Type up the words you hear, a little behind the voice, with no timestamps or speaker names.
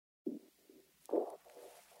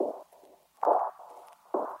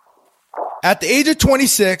At the age of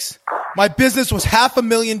 26, my business was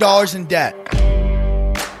 $500,000 in debt.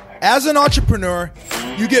 As an entrepreneur,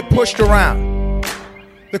 you get pushed around.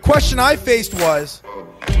 The question I faced was,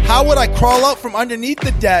 how would I crawl out from underneath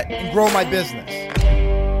the debt and grow my business?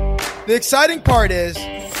 The exciting part is,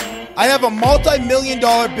 I have a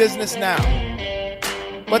multi-million-dollar business now.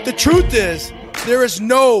 But the truth is, there is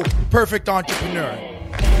no perfect entrepreneur.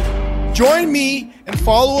 Join me and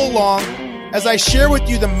follow along as I share with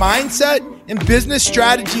you the mindset and business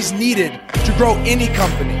strategies needed to grow any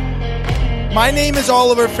company. My name is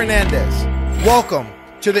Oliver Fernandez. Welcome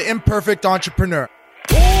to the Imperfect Entrepreneur.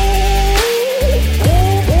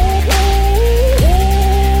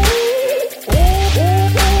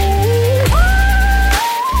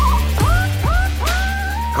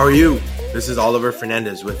 How are you? This is Oliver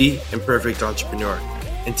Fernandez with the Imperfect Entrepreneur.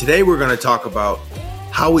 And today we're going to talk about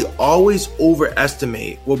how we always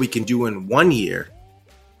overestimate what we can do in 1 year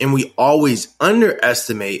and we always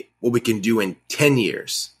underestimate what we can do in 10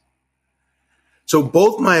 years. So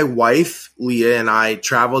both my wife, Leah, and I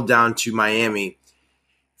traveled down to Miami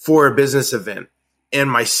for a business event. And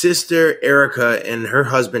my sister, Erica, and her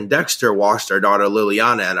husband, Dexter, watched our daughter,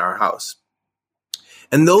 Liliana, at our house.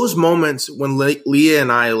 And those moments when Leah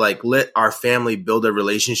and I let our family build a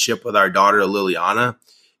relationship with our daughter, Liliana,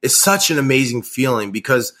 is such an amazing feeling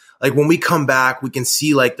because when we come back, we can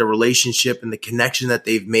see the relationship and the connection that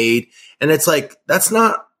they've made. And it's that's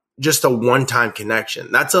not just a one-time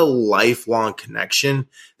connection. That's a lifelong connection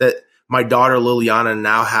that my daughter, Liliana,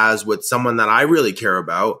 now has with someone that I really care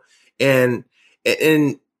about. And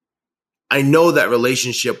I know that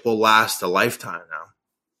relationship will last a lifetime now.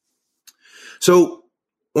 So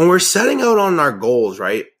when we're setting out on our goals,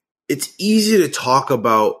 right, it's easy to talk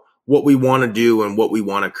about what we want to do and what we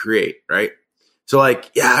want to create, right? So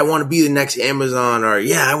I want to be the next Amazon, or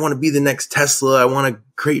I want to be the next Tesla. I want to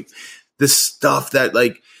create this stuff that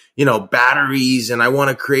batteries, and I want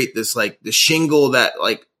to create this the shingle that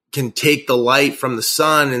can take the light from the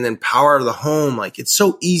sun and then power the home. It's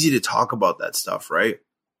so easy to talk about that stuff, right?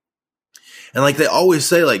 And they always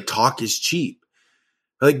say, talk is cheap.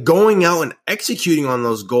 Going out and executing on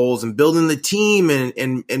those goals and building the team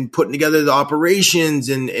and putting together the operations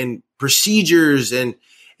and procedures and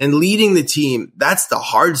leading the team. That's the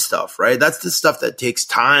hard stuff, right? That's the stuff that takes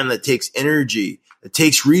time, that takes energy, that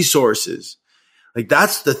takes resources.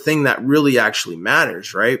 That's the thing that really actually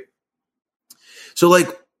matters, right? So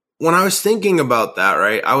when I was thinking about that,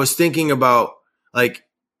 right, I was thinking about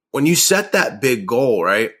when you set that big goal,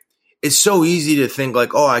 right? It's so easy to think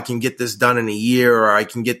I can get this done in a year, or I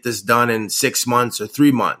can get this done in 6 months or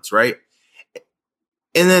 3 months, right?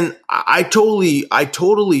 And then I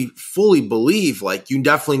totally fully believe you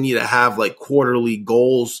definitely need to have quarterly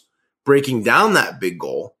goals breaking down that big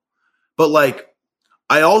goal. But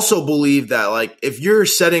I also believe that if you're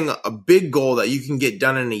setting a big goal that you can get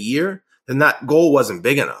done in a year, then that goal wasn't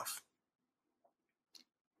big enough.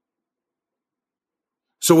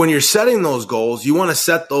 So when you're setting those goals, you want to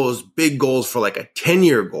set those big goals for a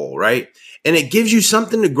 10-year goal, right? And it gives you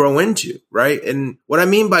something to grow into, right? And what I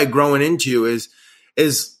mean by growing into is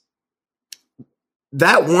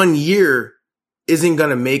that 1 year isn't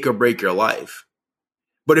going to make or break your life.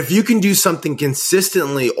 But if you can do something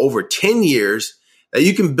consistently over 10 years, that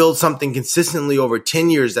you can build something consistently over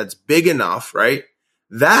 10 years that's big enough, right?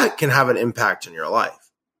 That can have an impact on your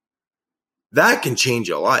life. That can change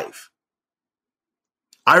your life.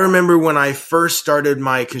 I remember when I first started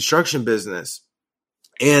my construction business,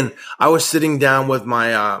 and I was sitting down with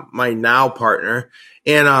my my now partner,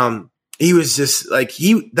 and he was just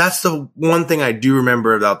that's the one thing I do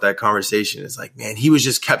remember about that conversation is man, he was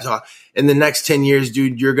just kept talking. In the next 10 years,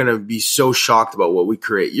 dude, you're going to be so shocked about what we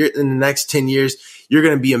create. In the next 10 years, you're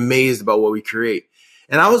going to be amazed about what we create.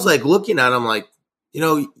 And I was looking at him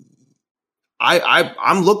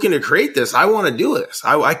I'm looking to create this. I want to do this.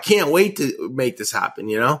 I can't wait to make this happen,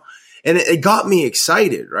 and it got me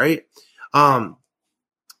excited, right?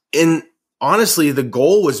 And honestly, the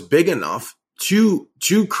goal was big enough to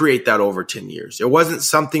create that over 10 years. It wasn't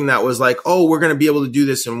something that was oh, we're going to be able to do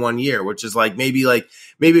this in 1 year, which is maybe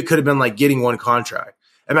it could have been getting one contract.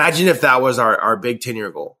 Imagine if that was our big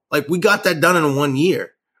 10-year goal. We got that done in 1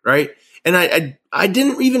 year, right? And I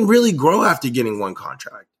didn't even really grow after getting one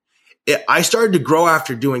contract. I started to grow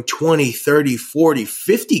after doing 20, 30, 40,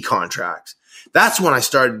 50 contracts. That's when I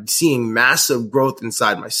started seeing massive growth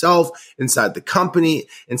inside myself, inside the company,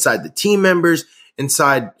 inside the team members,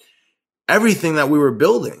 inside everything that we were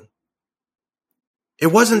building. It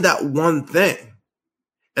wasn't that one thing.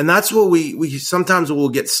 And that's what we sometimes will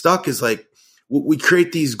get stuck is we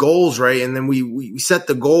create these goals, right? And then we set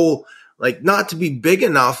the goal not to be big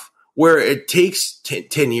enough where it takes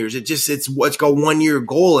 10 years. It's what's got 1 year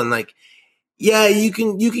goal. And like, yeah, you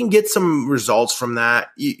can get some results from that.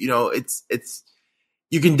 You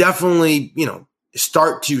can definitely,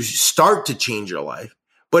 start to change your life,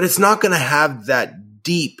 but it's not going to have that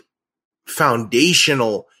deep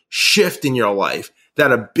foundational shift in your life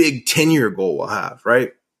that a big 10-year goal will have.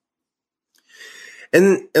 Right.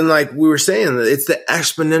 And like we were saying, it's the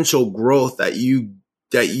exponential growth that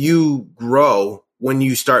you grow when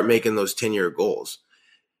you start making those 10-year goals.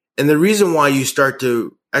 And the reason why you start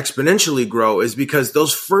to exponentially grow is because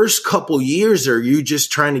those first couple years are you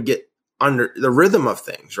just trying to get under the rhythm of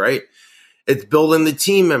things, right? It's building the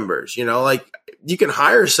team members, like you can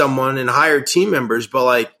hire someone and hire team members, but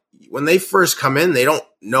like when they first come in, they don't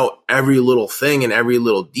know every little thing and every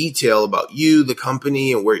little detail about you, the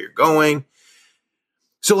company, and where you're going.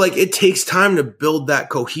 So like it takes time to build that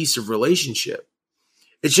cohesive relationship.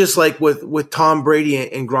 It's just like with Tom Brady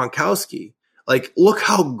and Gronkowski. Like, look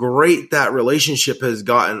how great that relationship has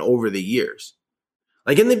gotten over the years.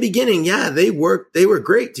 Like in the beginning, yeah, they were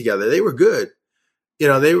great together. They were good.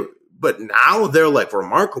 But now they're like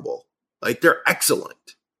remarkable. Like they're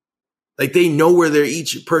excellent. Like they know where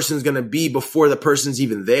each person's going to be before the person's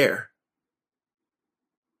even there.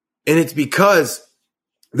 And it's because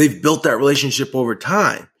they've built that relationship over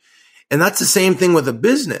time. And that's the same thing with a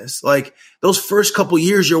business. Like those first couple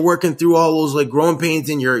years, you're working through all those like growing pains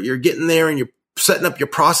and you're getting there and you're setting up your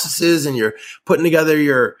processes and you're putting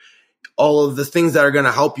together all of the things that are going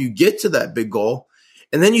to help you get to that big goal.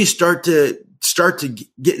 And then you start to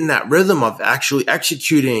get in that rhythm of actually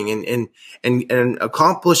executing and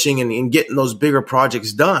accomplishing and getting those bigger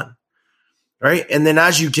projects done. Right. And then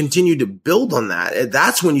as you continue to build on that,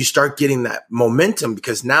 that's when you start getting that momentum,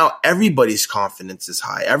 because now everybody's confidence is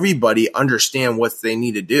high. Everybody understand what they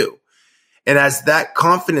need to do. And as that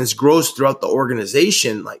confidence grows throughout the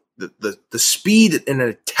organization, like the speed and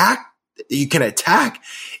attack that you can attack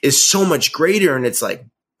is so much greater. And it's like,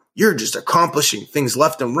 you're just accomplishing things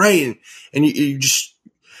left and right. And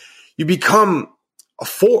you become a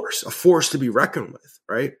force to be reckoned with.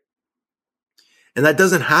 Right. And that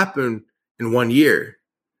doesn't happen in 1 year,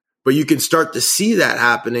 but you can start to see that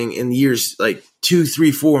happening in years like 2,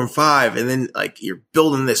 3, 4, and 5. And then like you're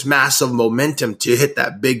building this massive momentum to hit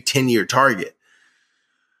that big 10-year target.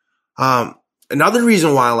 Another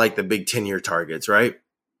reason why I like the big 10-year targets, right,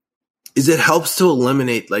 is it helps to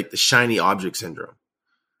eliminate like the shiny object syndrome.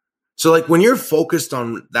 So like when you're focused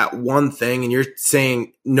on that one thing and you're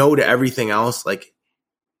saying no to everything else, like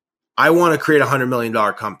I want to create $100 million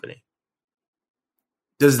company.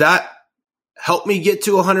 Does that help me get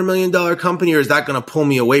to $100 million company, or is that going to pull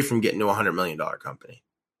me away from getting to $100 million company?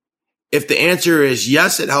 If the answer is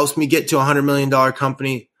yes, it helps me get to $100 million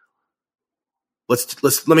company.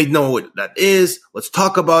 Let me know what that is. Let's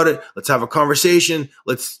talk about it. Let's have a conversation.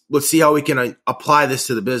 Let's see how we can apply this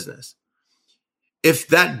to the business. If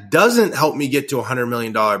that doesn't help me get to a $100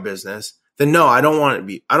 million business, then no, I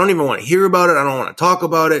don't even want to hear about it. I don't want to talk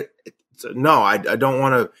about it. No, I don't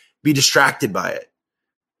want to be distracted by it.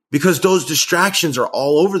 Because those distractions are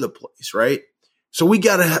all over the place, right? So we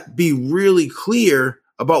got to be really clear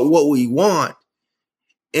about what we want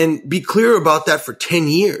and be clear about that for 10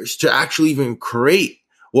 years to actually even create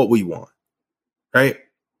what we want, right?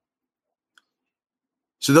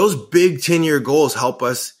 So those big 10-year goals help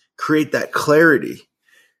us create that clarity,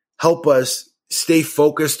 help us stay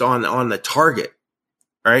focused on the target,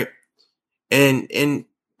 right? And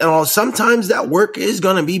sometimes that work is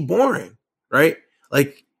going to be boring, right?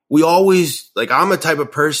 Like, I'm a type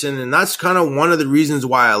of person, and that's kind of one of the reasons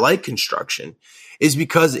why I like construction, is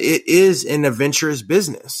because it is an adventurous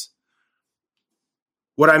business.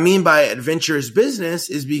 What I mean by adventurous business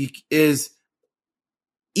is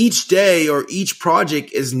each day or each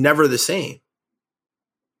project is never the same.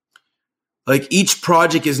 Like each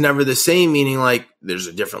project is never the same, meaning like there's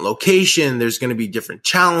a different location, there's going to be different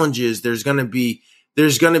challenges, there's going to be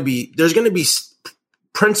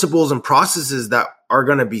principles and processes that are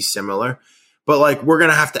going to be similar, but like we're going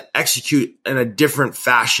to have to execute in a different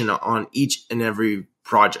fashion on each and every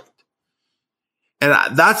project.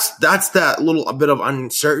 And that's that little bit of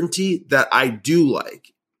uncertainty that I do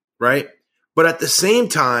like, right? But at the same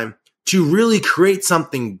time, to really create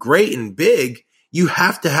something great and big, you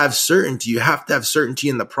have to have certainty. You have to have certainty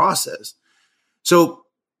in the process. So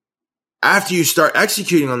after you start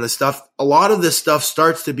executing on this stuff, a lot of this stuff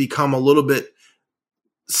starts to become a little bit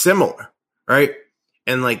similar, right?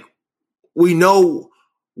 And like we know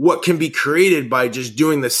what can be created by just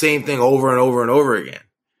doing the same thing over and over and over again.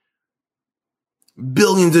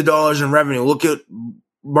 Billions of dollars in revenue. Look at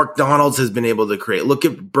McDonald's has been able to create. Look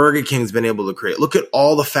at Burger King's been able to create. Look at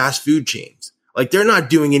all the fast food chains. Like, they're not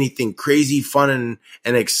doing anything crazy, fun,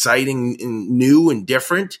 and exciting and new and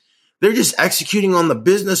different. They're just executing on the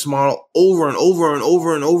business model over and over and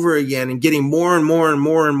over and over again and getting more and more and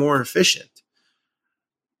more and more efficient.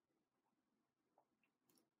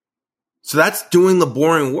 So that's doing the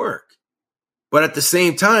boring work. But at the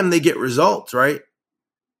same time, they get results, right?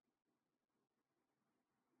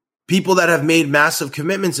 People that have made massive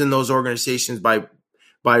commitments in those organizations by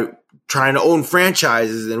trying to own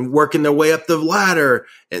franchises and working their way up the ladder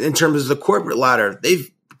in terms of the corporate ladder, they've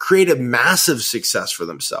created massive success for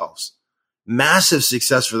themselves in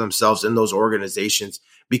those organizations,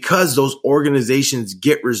 because those organizations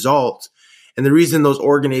get results. And the reason those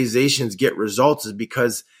organizations get results is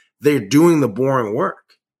because they're doing the boring work.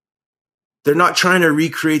 They're not trying to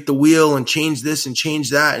recreate the wheel and change this and change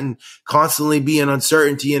that and constantly be in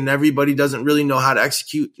uncertainty and everybody doesn't really know how to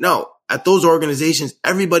execute. No, at those organizations,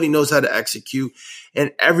 everybody knows how to execute,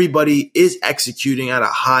 and everybody is executing at a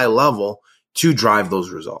high level to drive those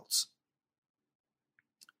results.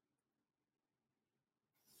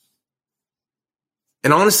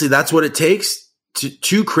 And honestly, that's what it takes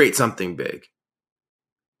to create something big.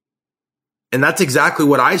 And that's exactly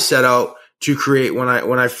what I set out to create when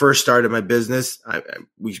I first started my business.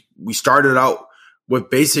 We started out with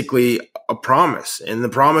basically a promise. And the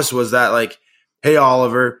promise was that, like, hey,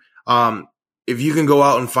 Oliver, if you can go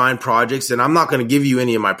out and find projects, and I'm not going to give you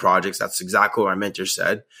any of my projects. That's exactly what my mentor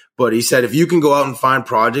said. But he said, if you can go out and find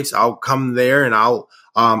projects, I'll come there and I'll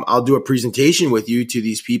do a presentation with you to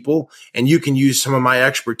these people, and you can use some of my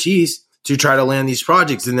expertise to try to land these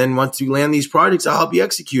projects. And then once you land these projects, I'll help you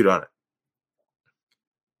execute on it.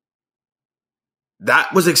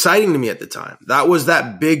 That was exciting to me at the time. That was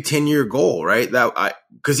that big 10-year goal, right?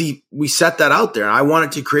 We set that out there. I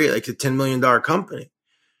wanted to create like a $10 million company.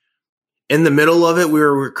 In the middle of it,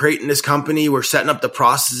 we're creating this company. We're setting up the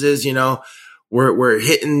processes, we're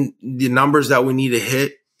hitting the numbers that we need to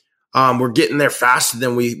hit. We're getting there faster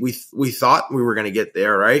than we thought we were going to get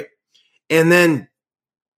there. Right. And then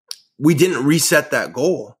we didn't reset that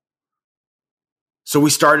goal. So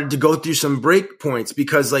we started to go through some break points,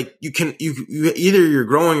 because like you either you're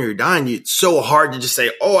growing or you're dying. It's so hard to just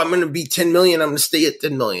say, oh, I'm going to be 10 million. I'm going to stay at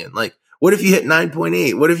 10 million. Like, what if you hit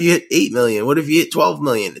 9.8? What if you hit 8 million? What if you hit 12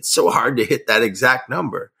 million? It's so hard to hit that exact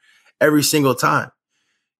number every single time,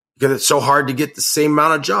 because it's so hard to get the same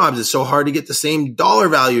amount of jobs. It's so hard to get the same dollar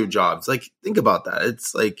value of jobs. Like, think about that.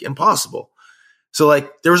 It's like impossible. So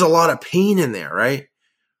like, there was a lot of pain in there, right?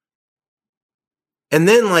 And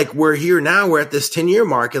then like, we're here now, we're at this 10-year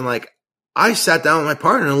mark, and like, I sat down with my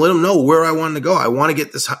partner and let him know where I wanted to go. I want to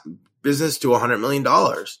get this business to $100 million.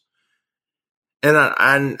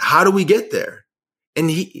 And how do we get there? And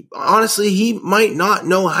he might not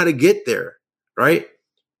know how to get there, right?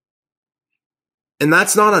 And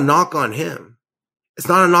that's not a knock on him. It's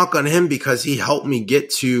not a knock on him, because he helped me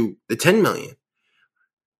get to the 10 million.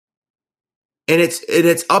 And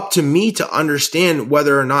it's up to me to understand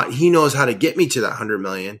whether or not he knows how to get me to that 100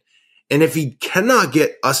 million. And if he cannot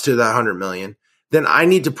get us to that 100 million, then I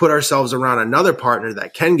need to put ourselves around another partner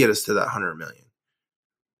that can get us to that 100 million.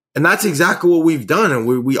 And that's exactly what we've done. And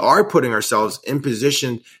we are putting ourselves in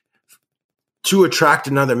position to attract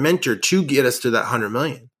another mentor to get us to that 100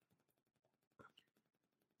 million.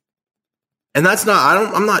 And that's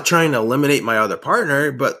I'm not trying to eliminate my other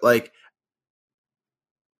partner, but like,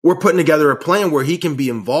 we're putting together a plan where he can be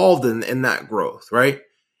involved in that growth, right?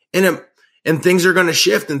 And things are going to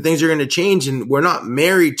shift and things are going to change, and we're not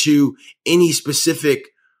married to any specific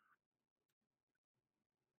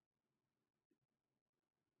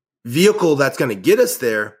vehicle that's going to get us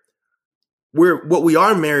there. What we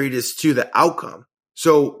are married is to the outcome.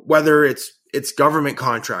 So whether it's government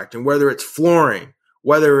contract, and whether it's flooring,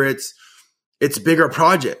 whether it's bigger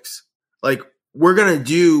projects, like, we're going to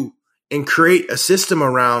do and create a system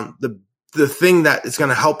around the thing that is going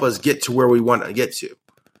to help us get to where we want to get to.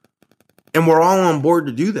 And we're all on board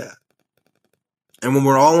to do that. And when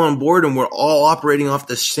we're all on board and we're all operating off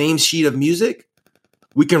the same sheet of music,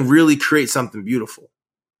 we can really create something beautiful.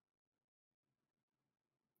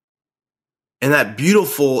 And that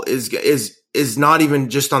beautiful is not even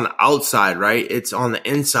just on the outside, right? It's on the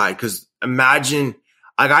inside. Because imagine,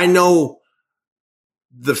 like, I know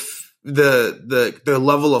the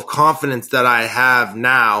level of confidence that I have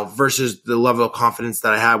now versus the level of confidence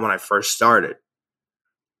that I had when I first started.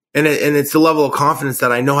 And it's the level of confidence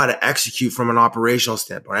that I know how to execute from an operational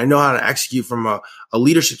standpoint. I know how to execute from a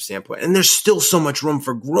leadership standpoint. And there's still so much room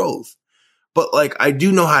for growth. But like, I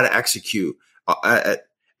do know how to execute at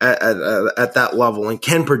at that level and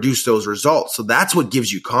can produce those results. So that's what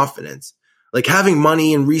gives you confidence. Like having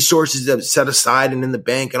money and resources that set aside and in the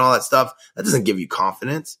bank and all that stuff, that doesn't give you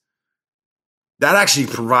confidence. That actually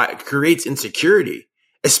creates insecurity,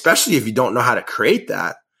 especially if you don't know how to create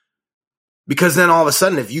that. Because then all of a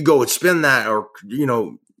sudden, if you go and spend that, or,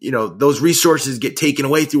 those resources get taken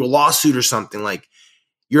away through a lawsuit or something, like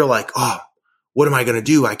you're like, oh, what am I going to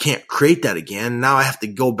do? I can't create that again. Now I have to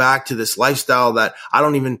go back to this lifestyle that I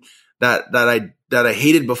don't even, that I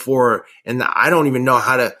hated before. And I don't even know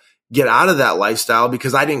how to get out of that lifestyle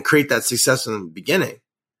because I didn't create that success in the beginning.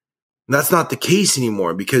 And that's not the case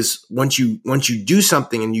anymore, because once you do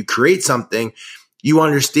something and you create something, you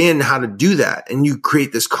understand how to do that, and you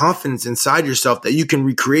create this confidence inside yourself that you can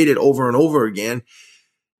recreate it over and over again.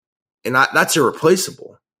 And that's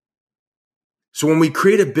irreplaceable. So when we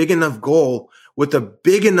create a big enough goal with a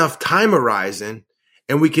big enough time horizon,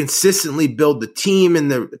 and we consistently build the team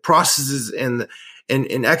and the processes and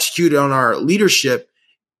execute on our leadership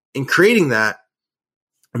in creating that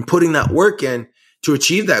and putting that work in to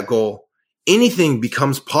achieve that goal, anything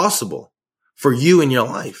becomes possible for you in your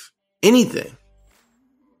life. Anything.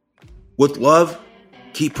 With love,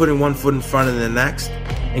 keep putting one foot in front of the next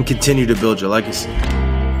and continue to build your legacy.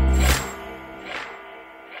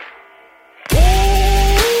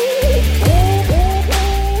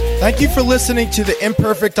 Thank you for listening to The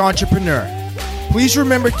Imperfect Entrepreneur. Please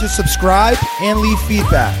remember to subscribe and leave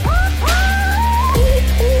feedback.